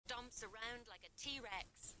stomps around like a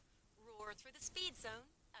T-Rex. Roar through the speed zone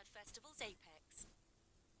at Festival's apex.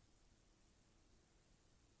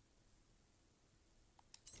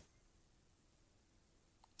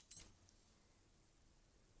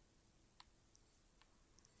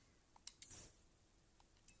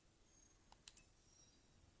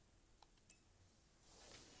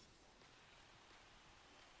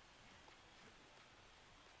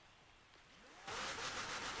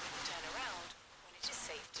 Turn around when it is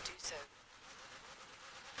safe to do so.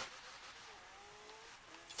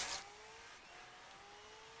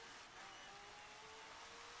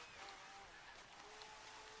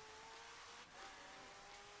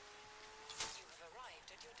 You have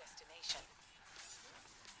arrived at your destination.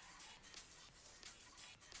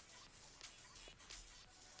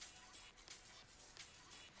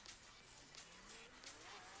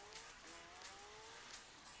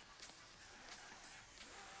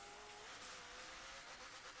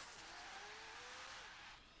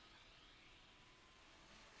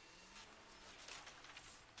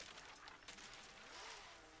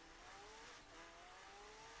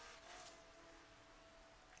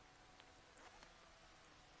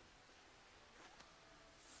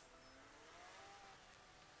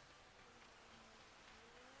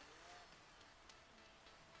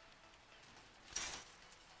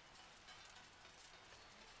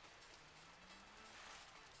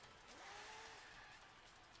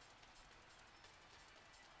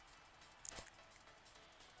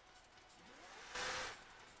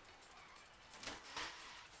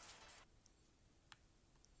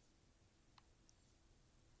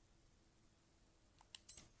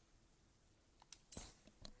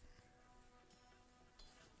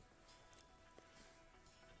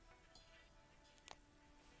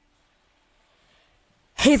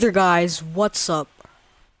 Hey there guys, what's up?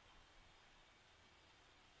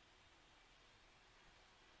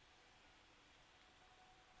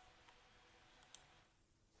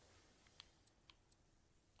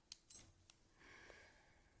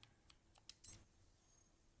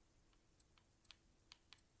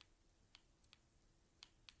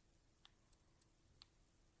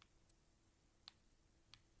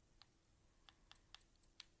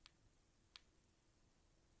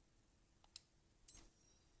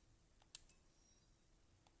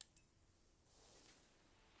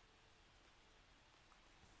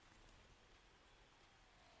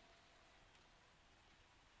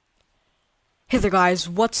 Hey there guys,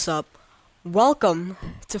 what's up? Welcome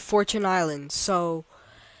to Fortune Island. So,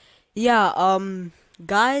 yeah,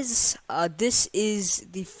 guys, this is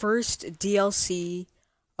the first DLC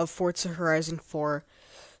of Forza Horizon 4.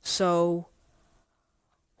 So,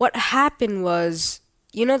 what happened was,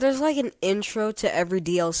 there's like an intro to every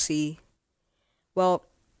DLC. Well,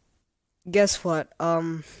 guess what?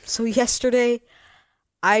 So yesterday,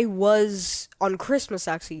 I was on Christmas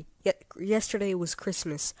actually. Yesterday was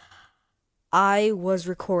Christmas. I was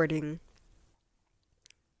recording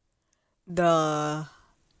the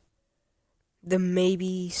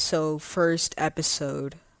maybe so first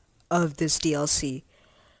episode of this DLC.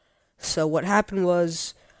 So what happened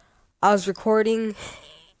was I was recording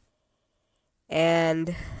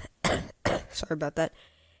and sorry about that,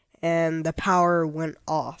 and the power went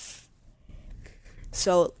off.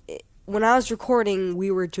 So when I was recording,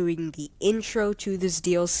 we were doing the intro to this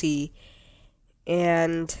DLC,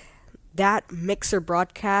 and that mixer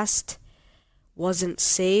broadcast wasn't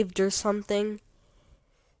saved or something.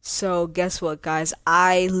 So guess what, guys?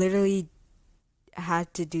 I literally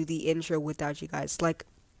had to do the intro without you guys. Like,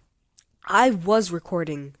 I was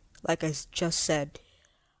recording, like I just said.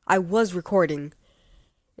 I was recording.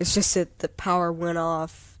 It's just that the power went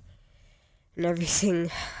off and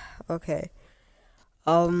everything. Okay.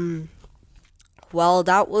 Well,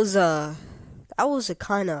 that was a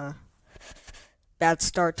kind of bad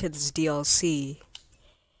start to this DLC.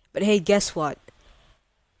 But hey, guess what?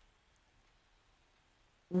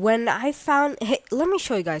 When I found... Hey, let me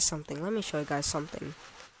show you guys something.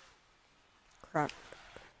 Crap.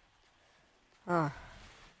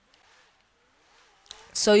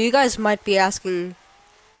 So you guys might be asking,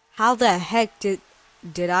 how the heck did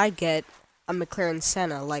I get a McLaren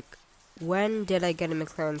Senna? Like, when did I get a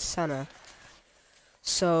McLaren Senna?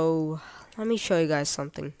 So, let me show you guys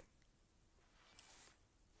something.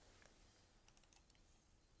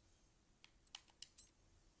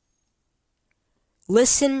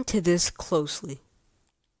 Listen to this closely.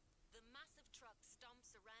 The massive truck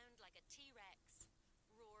stomps around like a T-Rex.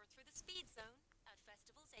 Roar through the speed zone at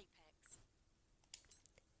Festival's apex.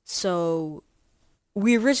 So,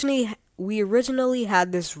 we originally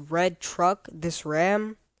had this red truck, this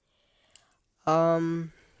Ram.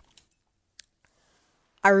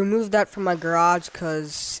 I removed that from my garage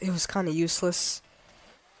because it was kind of useless.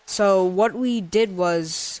 So what we did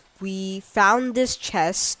was we found this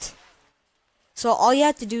chest. So all you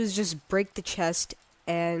have to do is just break the chest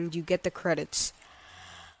and you get the credits.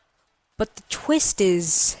 But the twist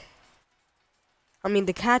is,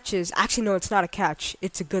 the catch is, actually no, it's not a catch.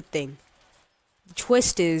 It's a good thing. The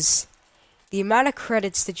twist is, the amount of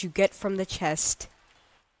credits that you get from the chest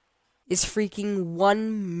is freaking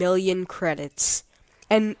 1 million credits.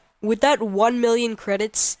 And with that 1 million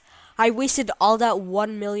credits, I wasted all that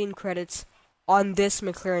 1 million credits on this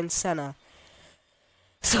McLaren Senna.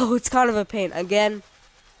 So it's kind of a pain. Again,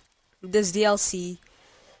 this DLC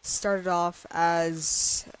started off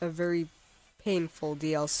as a very painful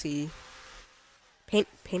DLC.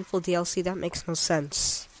 Painful DLC? That makes no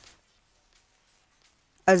sense.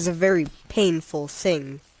 As a very painful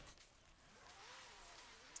thing.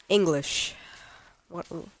 English. What?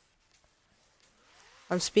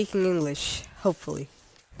 I'm speaking English, hopefully.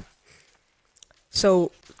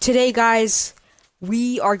 So, today, guys,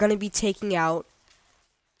 we are gonna be taking out...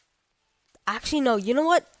 Actually, no, you know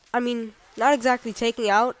what? Not exactly taking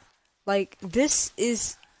out. Like, this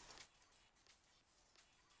is...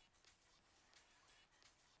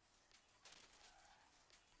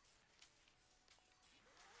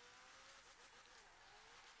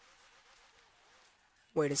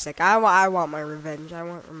 Wait a sec. I want my revenge. I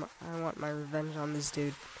want my revenge on this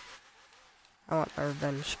dude. I want my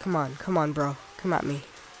revenge. Come on, bro. Come at me.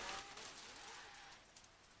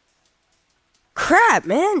 Crap,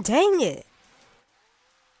 man. Dang it.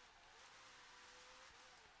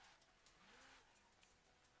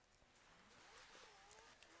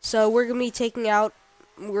 So we're gonna be taking out.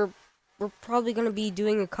 We're probably gonna be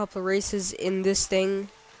doing a couple of races in this thing.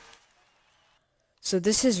 So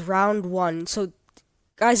this is round 1. So.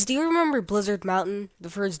 Guys, do you remember Blizzard Mountain, the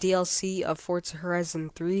first DLC of Forza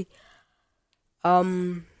Horizon 3?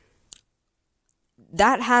 That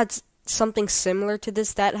had something similar to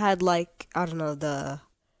this. That had, like, I don't know, the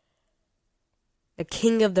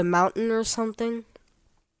King of the Mountain or something.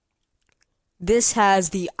 This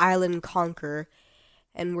has the Island Conqueror,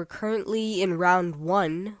 and we're currently in round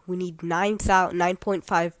 1. We need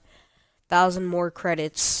 9.5 thousand more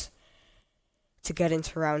credits to get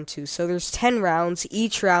into round 2. So there's 10 rounds.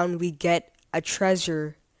 Each round we get a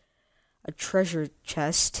treasure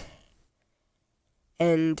chest.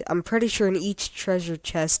 And I'm pretty sure in each treasure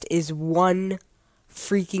chest is 1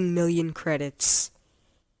 freaking million credits.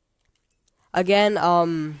 Again,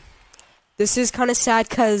 this is kind of sad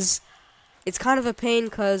cuz it's kind of a pain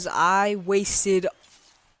cuz I wasted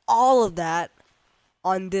all of that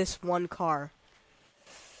on this one car.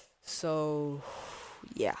 So,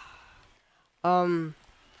 yeah.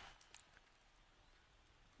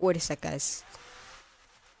 Wait a sec, guys.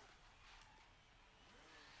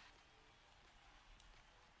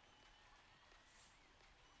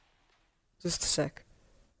 Just a sec.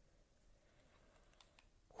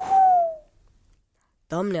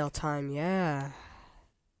 Thumbnail time, yeah.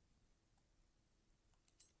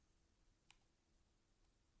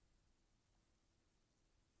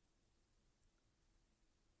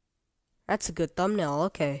 That's a good thumbnail,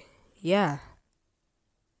 okay. Yeah.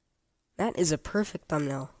 That is a perfect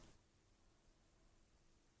thumbnail.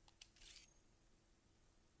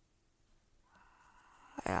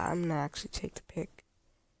 I'm gonna actually take the pic.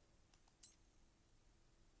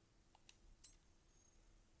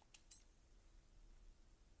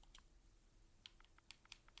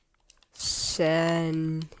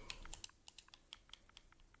 Send.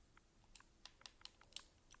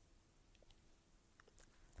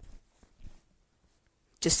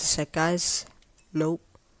 Just a sec, guys. Nope.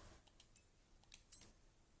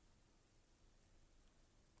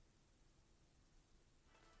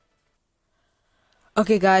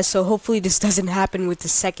 Okay, guys, so hopefully this doesn't happen with the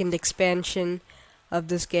second expansion of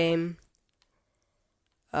this game.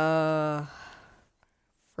 First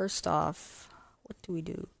off, what do we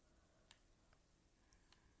do?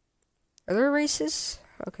 Are there races?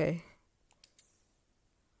 Okay.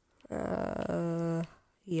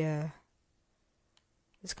 Yeah.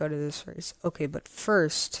 Let's go to this race. Okay, but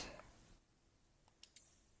first,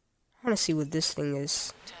 I want to see what this thing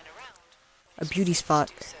is. A beauty spot.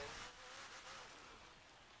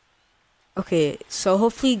 Okay, so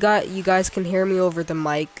hopefully you guys can hear me over the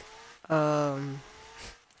mic.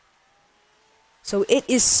 So it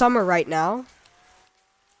is summer right now,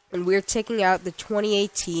 and we're taking out the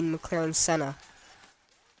 2018 McLaren Senna.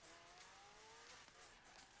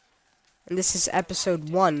 And this is episode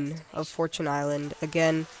 1 of Fortune Island.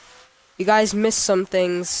 Again, you guys missed some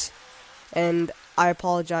things, and I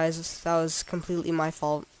apologize. That was completely my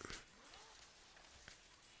fault.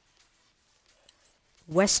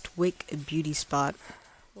 Westwick Beauty Spot.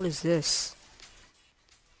 What is this?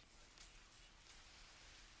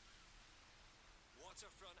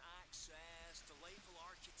 Waterfront access, delightful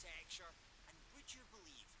architecture, and would you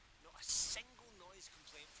believe, not a single noise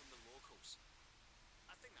complaint from the locals.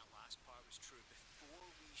 I think that last part was true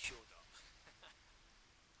before we showed up.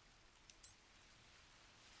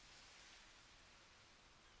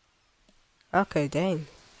 Okay, dang.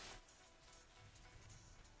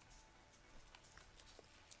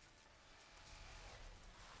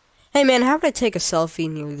 Hey man, how would I take a selfie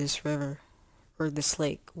near this river? Or this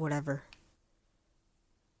lake, whatever.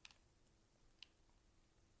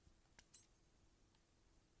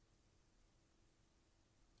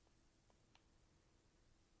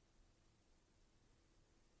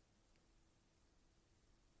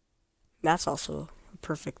 That's also a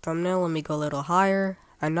perfect thumbnail. Let me go a little higher.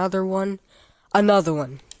 Another one. Another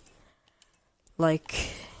one.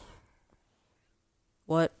 Like...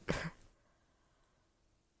 What?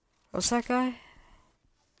 What's that guy?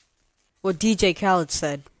 What DJ Khaled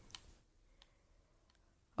said.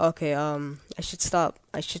 Okay, I should stop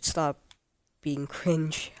being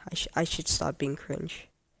cringe. I should stop being cringe.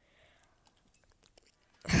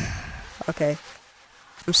 Okay.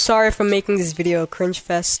 I'm sorry for making this video a cringe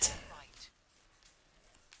fest.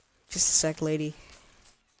 Just a sec, lady.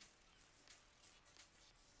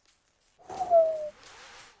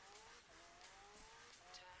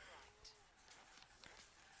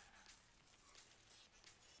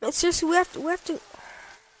 It's just we have to.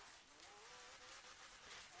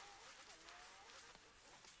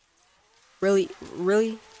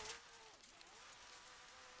 Really?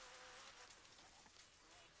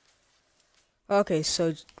 Okay,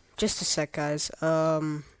 so just a sec, guys.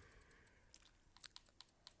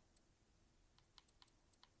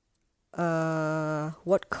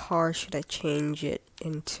 What car should I change it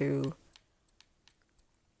into?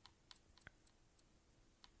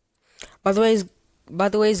 By the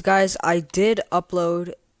ways, guys, I did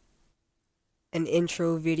upload an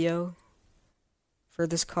intro video for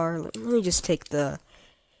this car. Let me just take the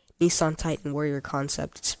Nissan Titan Warrior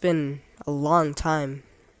concept. It's been a long time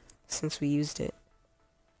since we used it.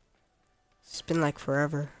 It's been like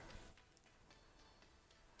forever.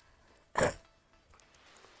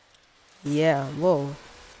 Yeah, whoa.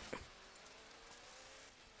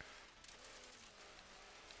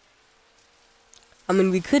 I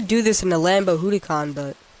mean, we could do this in a Lambo Huracan,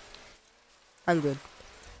 but I'm good.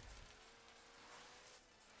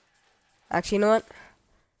 Actually, you know what?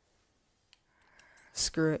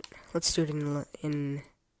 Screw it. Let's do it in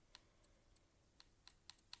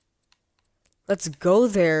Let's go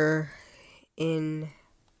there in...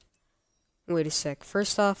 Wait a sec.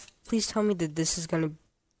 First off, please tell me that this is gonna...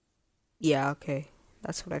 Yeah, okay.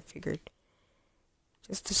 That's what I figured.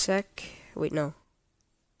 Just a sec. Wait, no.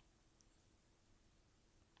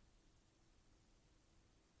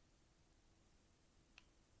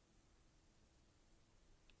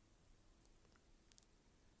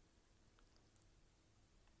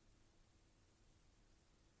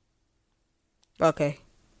 Okay.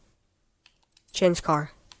 Change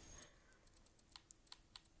car.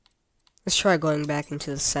 Let's try going back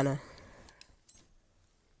into the Senna.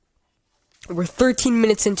 We're 13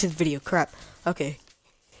 minutes into the video. Crap. Okay.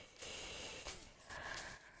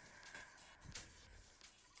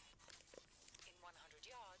 In 100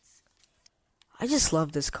 yards, I just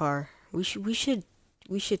love this car. We should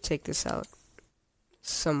take this out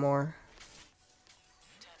some more.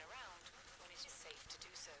 turn around when it is safe to do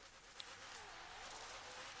so.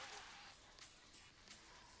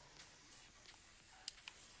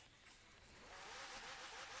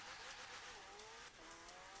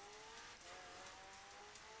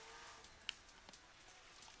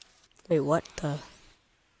 Wait, what the?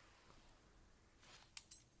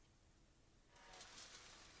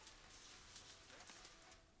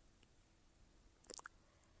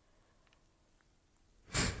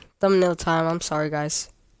 Thumbnail time. I'm sorry, guys.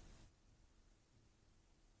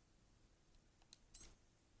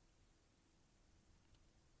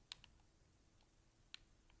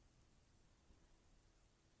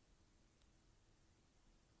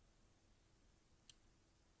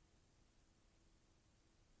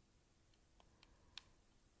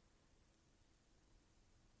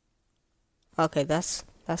 Okay, that's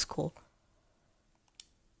cool.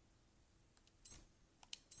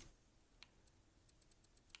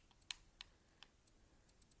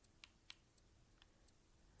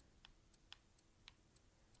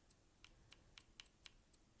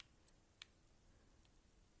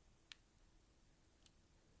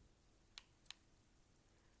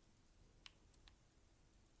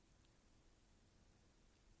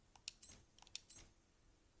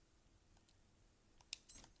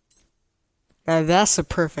 Now that's a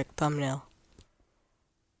perfect thumbnail.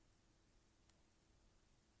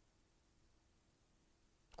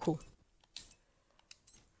 Cool.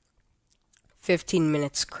 15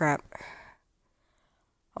 minutes, crap.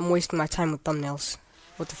 I'm wasting my time with thumbnails.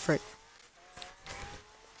 What the frick?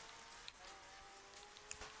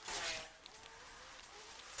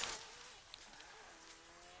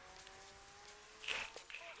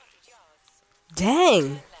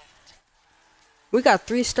 Dang! We got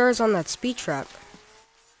 3 stars on that speed trap.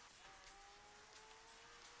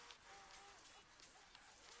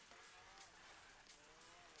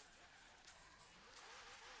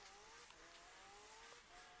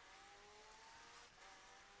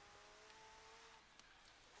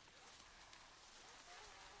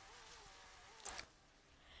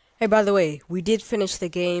 Hey, by the way, we did finish the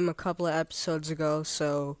game a couple of episodes ago,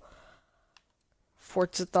 so...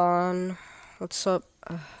 Forzathon, what's up?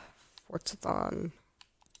 Forzathon.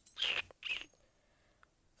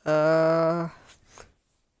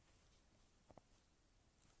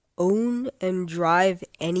 Own and drive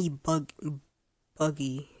any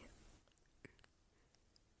buggy.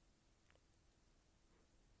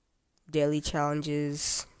 Daily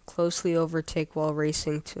challenges. Closely overtake while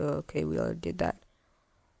racing to... Okay, we already did that.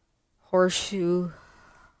 Horseshoe.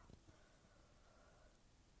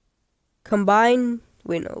 Combine...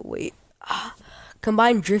 Wait.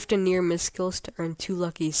 Combine drift and near miss skills to earn 2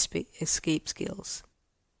 lucky escape skills.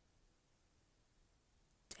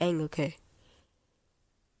 Dang, okay.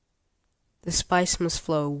 The spice must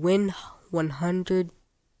flow. Win 100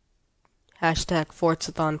 hashtag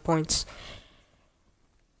Forzathon points.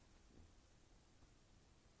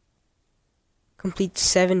 Complete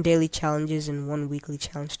 7 daily challenges and 1 weekly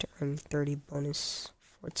challenge to earn 30 bonus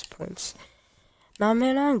Forza points. Nah,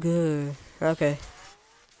 man, I'm good. Okay.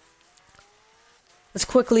 Let's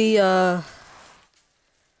quickly, Man,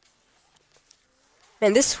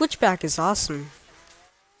 this switchback is awesome.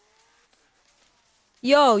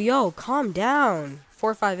 Yo, calm down.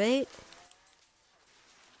 458.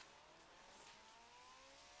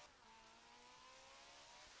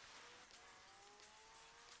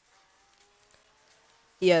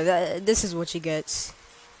 Yeah, this is what she gets.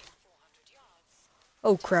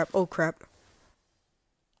 Oh crap.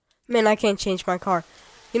 Man, I can't change my car.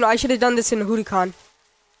 You know, I should have done this in Huracan.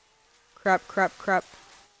 Crap.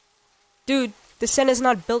 Dude, the Senna's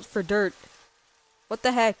not built for dirt. What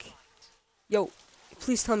the heck? Yo,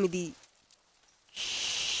 please tell me the...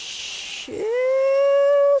 Shit!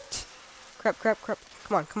 Crap.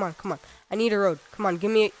 Come on. I need a road. Come on,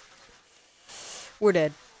 give me a... We're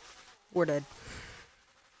dead.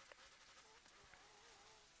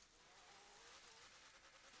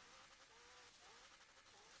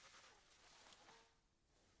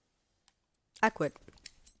 I quit. Turn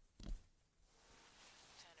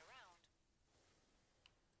around.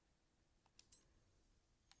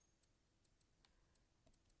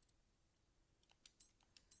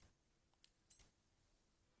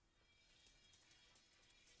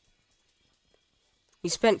 We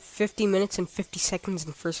spent 50 minutes and 50 seconds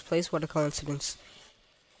in first place. What a coincidence.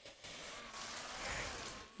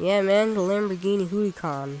 Yeah, man, the Lamborghini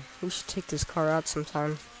Huracan. We should take this car out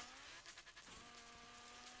sometime.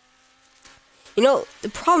 You know, the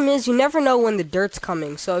problem is you never know when the dirt's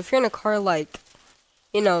coming. So if you're in a car like,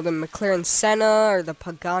 you know, the McLaren Senna or the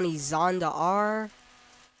Pagani Zonda R,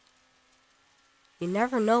 you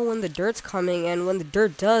never know when the dirt's coming, and when the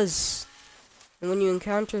dirt does, and when you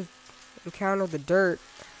encounter the dirt,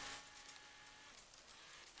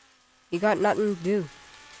 you got nothing to do.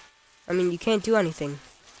 I mean, you can't do anything.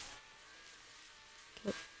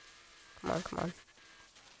 Come on.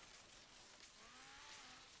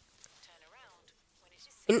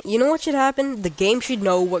 You know what should happen? The game should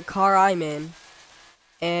know what car I'm in.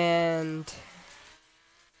 And,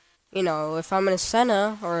 you know, if I'm in a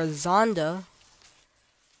Senna or a Zonda,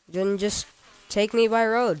 then just take me by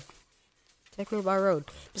road.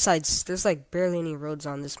 Besides, there's like barely any roads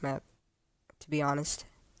on this map, to be honest.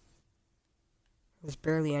 There's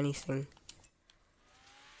barely anything.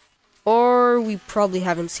 Or we probably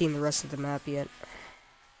haven't seen the rest of the map yet.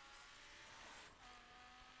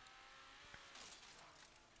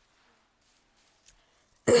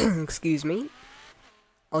 Excuse me.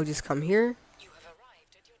 I'll just come here. You have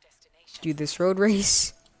arrived at your destination. Do this road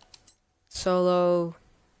race. Solo.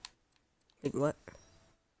 Wait, what?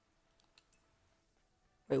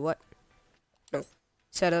 No.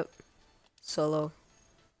 Setup. Solo.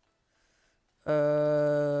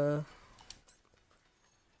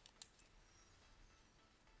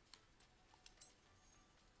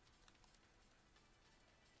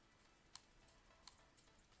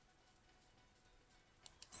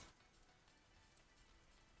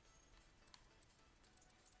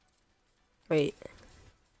 Wait.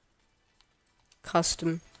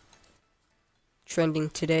 Custom. Trending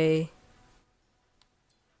today.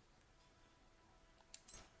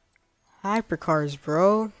 Hypercars,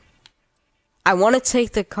 bro. I want to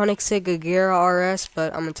take the Koenigsegg Agera RS,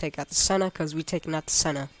 but I'm going to take out the Senna because we're taking out the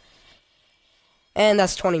Senna. And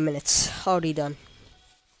that's 20 minutes. Already done.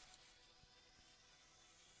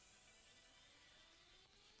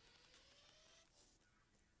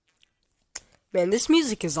 Man, this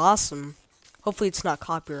music is awesome. Hopefully it's not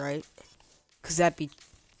copyright. Because that'd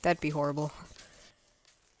be horrible.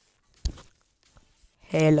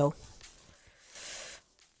 Hello.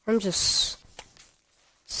 I'm just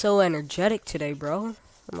so energetic today, bro.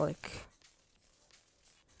 I'm like...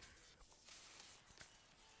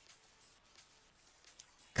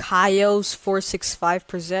 Kaios 465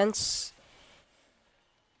 presents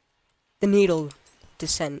The Needle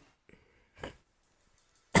Descent.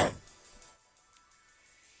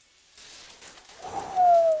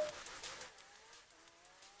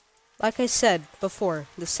 Like I said before,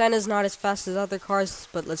 the Senna is not as fast as other cars,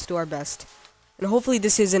 but let's do our best. And hopefully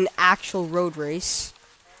this is an actual road race.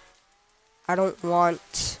 I don't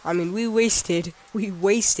want... I mean, we wasted... we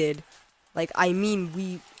wasted $1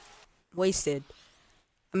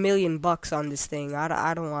 million on this thing.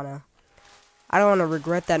 I don't wanna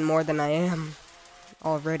regret that more than I am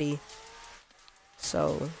already.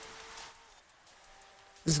 So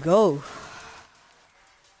let's go.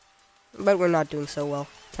 But we're not doing so well.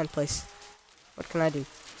 10th place. What can I do?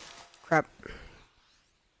 Crap.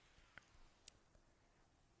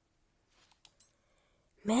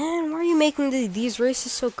 Man, why are you making these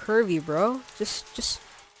races so curvy, bro? Just.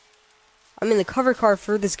 I mean, the cover car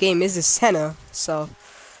for this game is a Senna, so.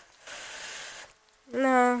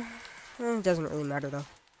 Nah, it doesn't really matter though.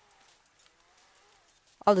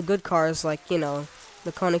 All the good cars, like, you know,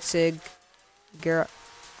 the Koenigsegg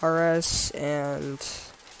RS and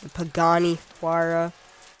the Pagani Huayra.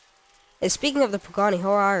 And speaking of the Pagani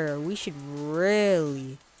Huayra, we should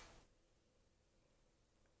really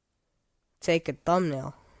take a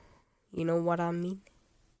thumbnail. You know what I mean?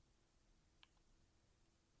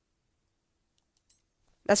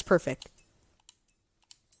 That's perfect.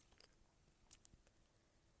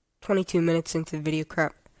 22 minutes into the video,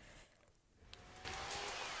 crap.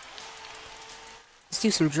 Let's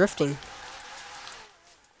do some drifting.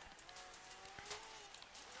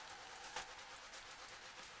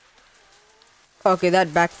 Okay,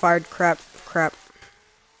 that backfired. Crap.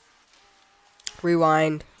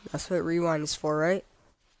 Rewind. That's what rewind is for, right?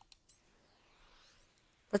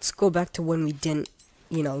 Let's go back to when we didn't,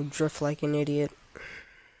 you know, drift like an idiot.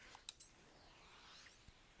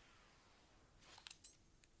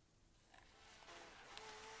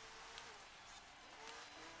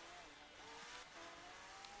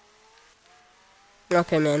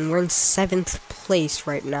 Okay, man, we're in 7th place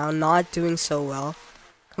right now, not doing so well.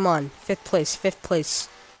 Come on, 5th place.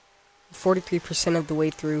 43% of the way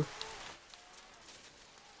through.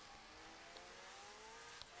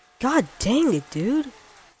 God dang it, dude.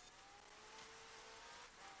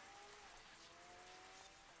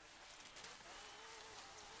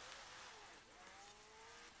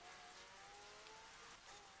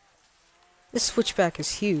 This switchback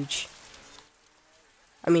is huge.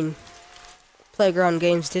 I mean, Playground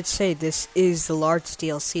Games did say this is the largest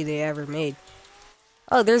DLC they ever made.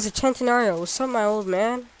 Oh, there's a Centenario. What's up, my old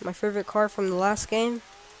man? My favorite car from the last game.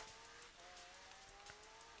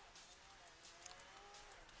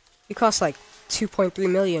 You cost like 2.3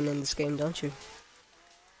 million in this game, don't you?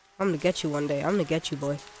 I'm gonna get you one day. I'm gonna get you,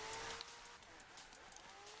 boy.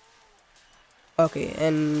 Okay,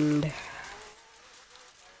 and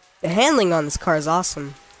the handling on this car is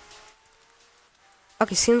awesome.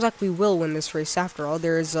 Okay, seems like we will win this race after all.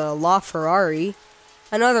 There is a La Ferrari,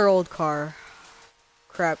 another old car.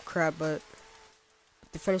 Crap, but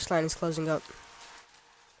the finish line is closing up.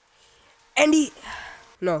 Andy!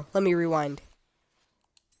 No, let me rewind.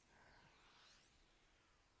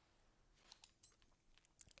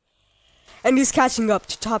 And he's catching up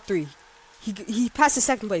to top 3. He passes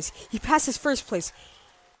 2nd place. He passes 1st place.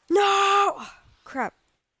 No! Crap.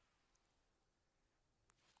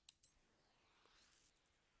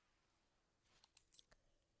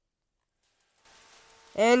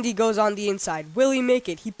 And he goes on the inside. Will he make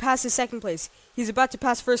it? He passes 2nd place. He's about to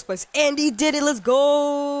pass 1st place. And he did it. Let's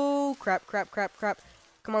go. Crap.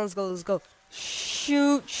 Come on, let's go.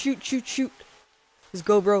 Shoot. Let's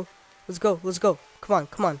go, bro. Let's go.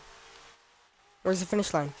 Come on. Where's the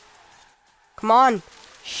finish line? Come on.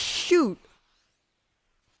 Shoot.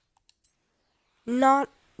 Not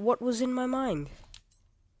what was in my mind.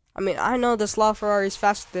 I mean, I know this law Ferrari is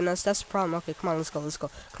faster than us. That's the problem. Okay, come on, let's go, let's go.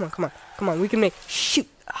 Come on, come on, come on. We can make. Shoot.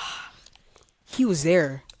 Ah, he was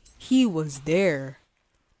there. He was there.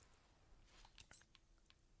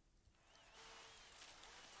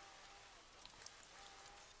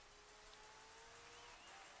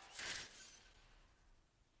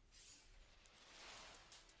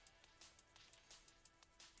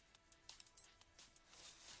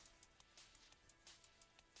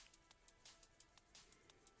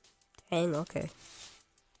 Dang, okay.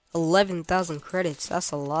 11,000 credits.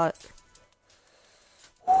 That's a lot.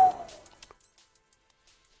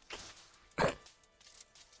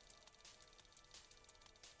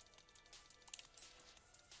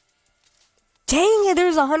 Dang it,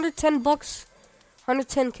 there's 110 bucks.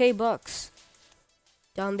 110k bucks.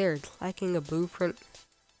 Down there, lacking a blueprint.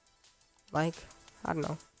 Like, I don't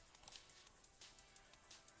know.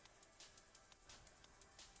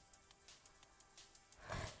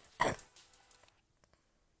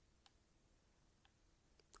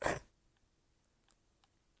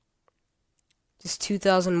 Just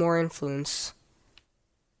 2,000 more influence.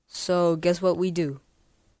 So, guess what we do?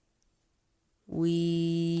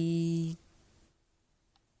 We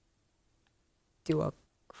do a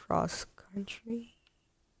cross country.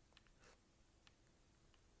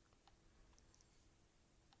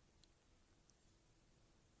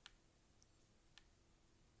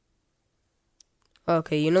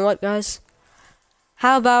 Okay, you know what, guys?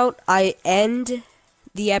 How about I end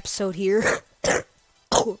the episode here?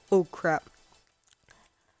 Oh, crap.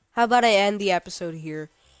 How about I end the episode here?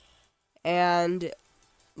 And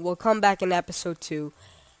we'll come back in episode 2.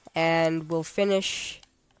 And we'll finish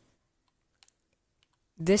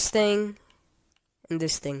this thing and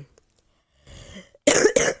this thing.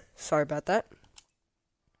 Sorry about that.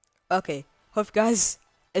 Okay, hope you guys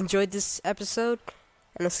enjoyed this episode.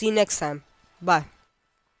 And I'll see you next time. Bye.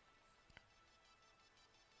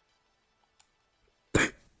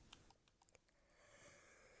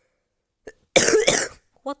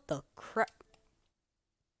 What the?